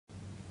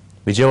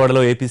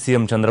విజయవాడలో AP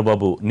CM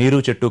Chandrababu నీరు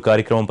చెట్టు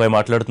కార్యక్రమంపై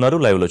మాట్లాడుతున్నారు.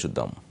 లైవ్ లో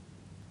చూద్దాం.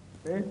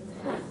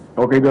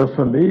 ఒక ఇది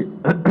వస్తుంది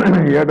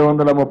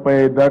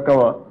 735 దాకా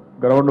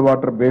గ్రౌండ్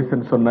వాటర్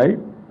బేసిన్స్ ఉన్నాయి.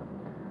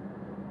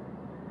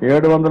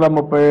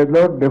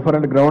 735లో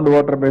డిఫరెంట్ గ్రౌండ్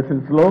వాటర్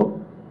బేసిన్స్ లో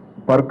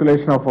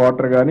పర్కులేషన్ ఆఫ్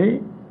వాటర్ కానీ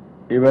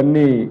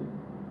ఇవన్నీ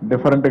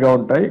డిఫరెంట్ గా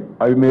ఉంటాయి.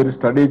 అవి మీరు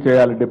స్టడీ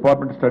చేయాలి,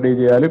 డిపార్ట్మెంట్ స్టడీ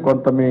చేయాలి.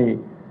 కొంత మీ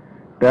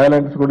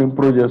టాలెంట్స్ కూడా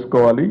ఇంప్రూవ్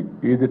చేసుకోవాలి.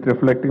 Is it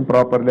reflecting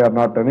properly are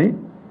not అని.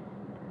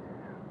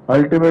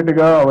 అల్టిమేట్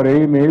గా అవర్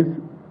ఎయిమ్ ఈజ్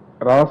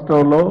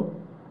రాష్ట్రంలో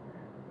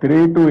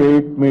 3 to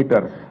 8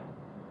 meters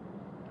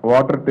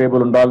వాటర్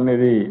టేబుల్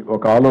ఉండాలనేది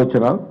ఒక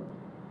ఆలోచన.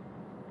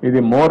 ఇది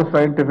మోర్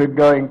సైంటిఫిక్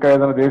గా ఇంకా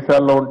ఏదైనా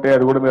దేశాల్లో ఉంటే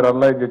అది కూడా మీరు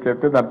అనలైజ్ చేసి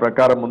చెప్తే దాని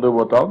ప్రకారం ముందుకు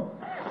పోతాం.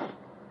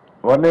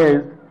 వన్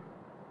ఈజ్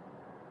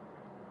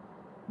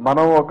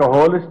మనం ఒక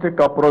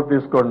హోలిస్టిక్ అప్రోచ్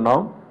తీసుకుంటున్నాం.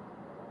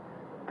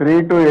 3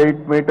 to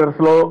 8 meters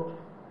లో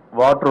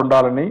వాటర్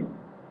ఉండాలని,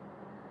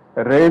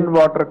 రెయిన్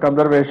వాటర్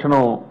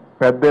కన్జర్వేషను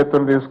పెద్ద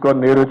ఎత్తున తీసుకొని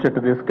నీరు చెట్టు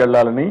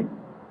తీసుకెళ్లాలని,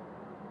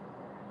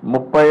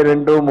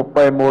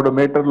 32-33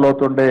 మీటర్ల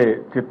లోతుండే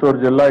చిత్తూరు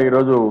జిల్లా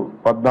ఈరోజు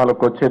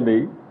 14కు వచ్చింది,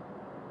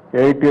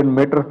 18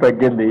 meters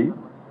తగ్గింది.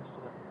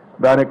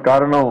 దానికి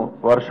కారణం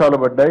వర్షాలు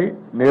పడ్డాయి,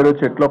 నీరు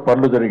చెట్లో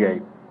పనులు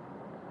జరిగాయి.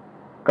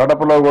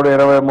 కడపలో కూడా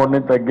 23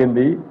 నుంచి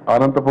తగ్గింది,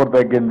 అనంతపూర్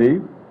తగ్గింది.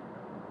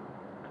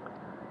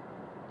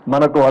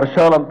 మనకు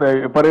వర్షాలు అంత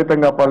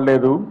విపరీతంగా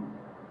పడలేదు.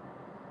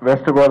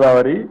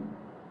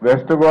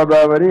 వెస్ట్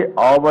గోదావరి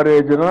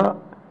ఆవరేజ్న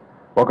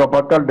ఒక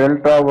పక్క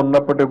డెల్టా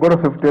ఉన్నప్పటికీ కూడా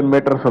 15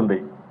 meters ఉంది.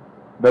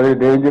 That is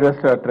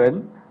dangerous trend.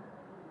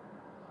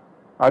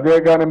 అదే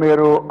కానీ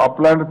మీరు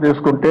అప్లాంట్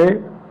తీసుకుంటే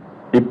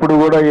ఇప్పుడు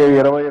కూడా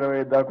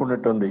 20-25 దాకా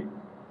ఉన్నట్టుంది.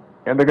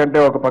 ఎందుకంటే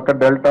ఒక పక్క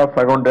డెల్టా,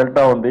 సగం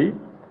డెల్టా ఉంది.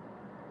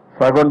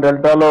 సగం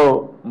డెల్టాలో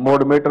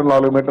 3 meter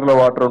 4 meterల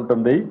వాటర్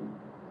ఉంటుంది.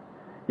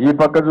 ఈ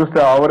పక్క చూస్తే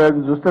ఆవరేజ్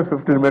చూస్తే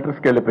 15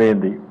 metersకి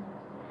వెళ్ళిపోయింది.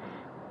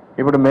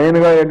 ఇప్పుడు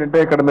మెయిన్గా ఏంటంటే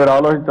ఇక్కడ మీరు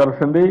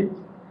ఆలోచించాల్సింది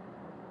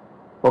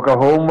ఒక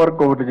హోంవర్క్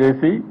ఒకటి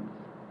చేసి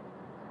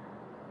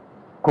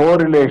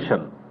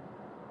కోరిలేషన్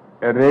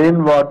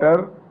రెయిన్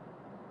వాటర్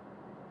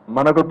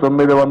మనకు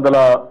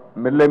 900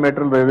 millimeters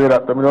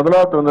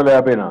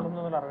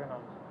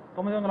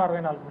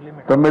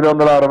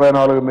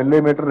 964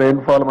 millimeters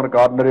రెయిన్ఫాల్ మనకు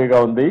ఆర్డినరీగా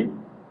ఉంది.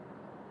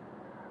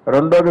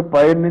 రెండోది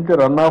పైన నుంచి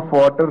రన్ ఆఫ్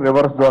వాటర్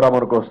రివర్స్ ద్వారా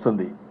మనకు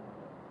వస్తుంది.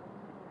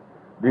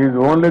 This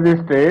only the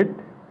state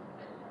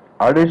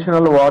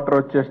additional water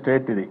వచ్చే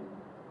స్టేట్ ఇది.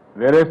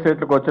 వేరే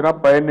స్టేట్లకు వచ్చినా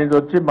పైన నుంచి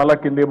వచ్చి మళ్ళా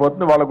కిందికి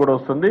పోతుంది, వాళ్ళకు కూడా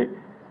వస్తుంది.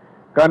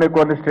 కానీ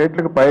కొన్ని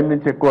స్టేట్లకు పైన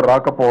నుంచి ఎక్కువ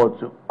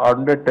రాకపోవచ్చు ఆ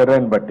ఉండే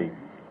టెరైన్ బట్టి.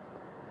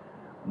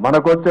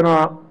 మనకు వచ్చిన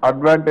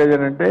అడ్వాంటేజ్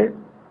ఏంటంటే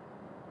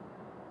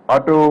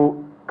అటు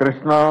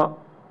కృష్ణా,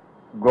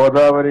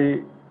 గోదావరి,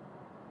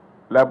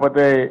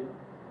 లేకపోతే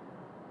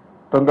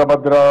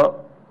తుంగభద్ర,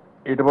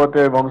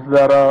 ఇటుపోతే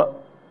వంశధార,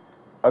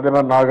 అదే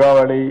మన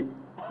నాగావళి,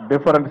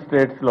 డిఫరెంట్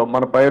స్టేట్స్లో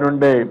మన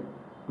పైనుండే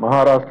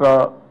మహారాష్ట్ర,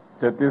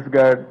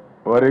 ఛత్తీస్గఢ్,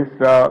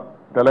 ఒరిస్సా,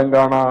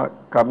 తెలంగాణ,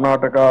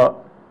 కర్ణాటక,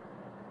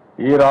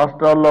 ఈ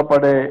రాష్ట్రాల్లో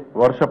పడే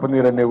వర్షపు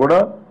నీరన్నీ కూడా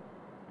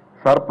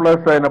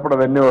సర్ప్లస్ అయినప్పుడు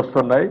అవన్నీ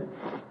వస్తున్నాయి.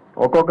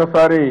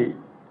 ఒక్కొక్కసారి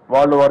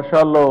వాళ్ళు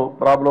వర్షాల్లో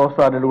ప్రాబ్లం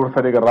వస్తే ఆ నీళ్ళు కూడా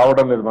సరిగా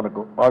రావడం లేదు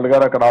మనకు, వాళ్ళు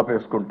గారు అక్కడ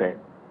ఆపేసుకుంటే.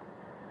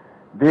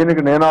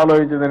 దీనికి నేను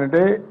ఆలోచించింది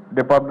ఏంటంటే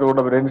డిపార్ట్మెంట్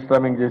కూడా బ్రెయిన్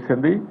స్టార్మింగ్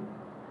చేసింది.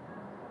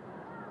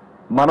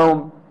 మనం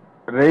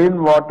రెయిన్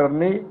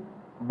వాటర్ని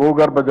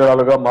భూగర్భ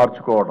జలాలుగా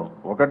మార్చుకోవడం.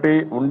 ఒకటి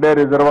ఉండే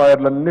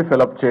రిజర్వాయర్లన్నీ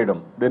ఫిలప్ చేయడం.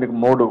 దీనికి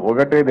 3: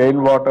 1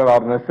 రెయిన్ వాటర్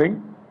హార్నెసింగ్,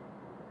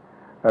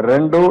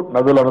 2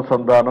 నదుల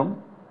అనుసంధానం,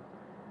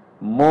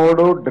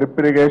 3 drip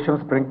irrigation,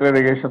 sprinkler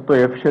ఇరిగేషన్తో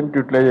efficient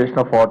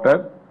utilisation of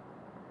water,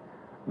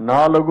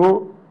 4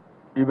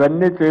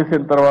 ఇవన్నీ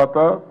చేసిన తర్వాత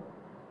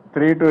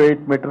 3 to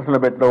 8 meters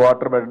పెట్టిన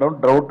వాటర్ పెట్టడం,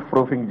 డ్రౌట్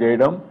ప్రూఫింగ్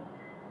చేయడం.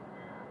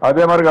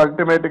 అదే మరి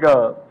అల్టిమేట్గా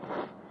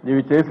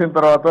ఇవి చేసిన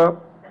తర్వాత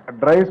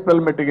డ్రై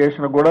స్పెల్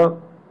మిటిగేషన్ కూడా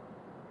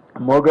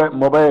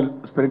మొబైల్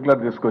స్ప్రింక్లర్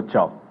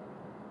తీసుకొచ్చాం.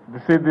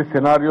 This is the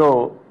scenario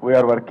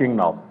we are working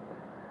now.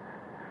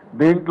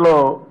 దీంట్లో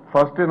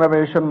ఫస్ట్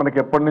ఇన్నోవేషన్ మనకి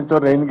ఎప్పటి నుంచో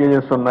రెయిన్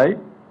గేజెస్ ఉన్నాయి.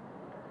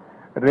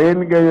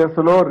 రెయిన్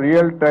గేజెస్లో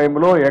రియల్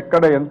టైంలో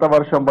ఎక్కడ ఎంత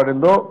వర్షం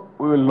పడిందో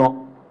we will know.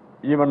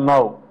 Even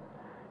now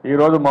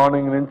ఈరోజు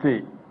మార్నింగ్ నుంచి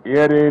ఏ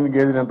రెయిన్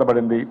గేజ్ ఎంత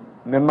పడింది,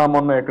 నిన్న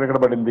మొన్న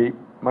ఎక్కడెక్కడ పడింది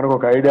మనకు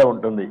ఒక ఐడియా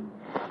ఉంటుంది.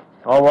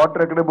 ఆ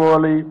వాటర్ ఎక్కడికి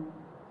పోవాలి?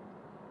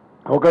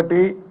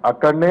 ఒకటి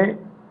అక్కడనే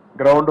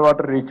గ్రౌండ్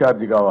వాటర్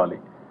రీఛార్జ్ కావాలి.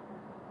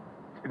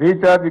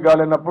 రీఛార్జ్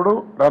కాలేనప్పుడు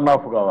రన్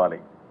ఆఫ్ కావాలి.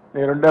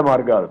 ఈ 2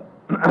 మార్గాలు.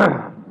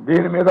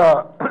 దీని మీద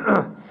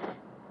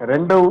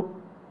 2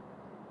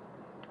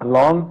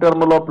 లాంగ్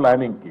టర్మ్లో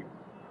ప్లానింగ్కి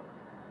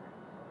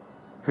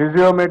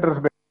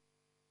ఫిజియోమీటర్స్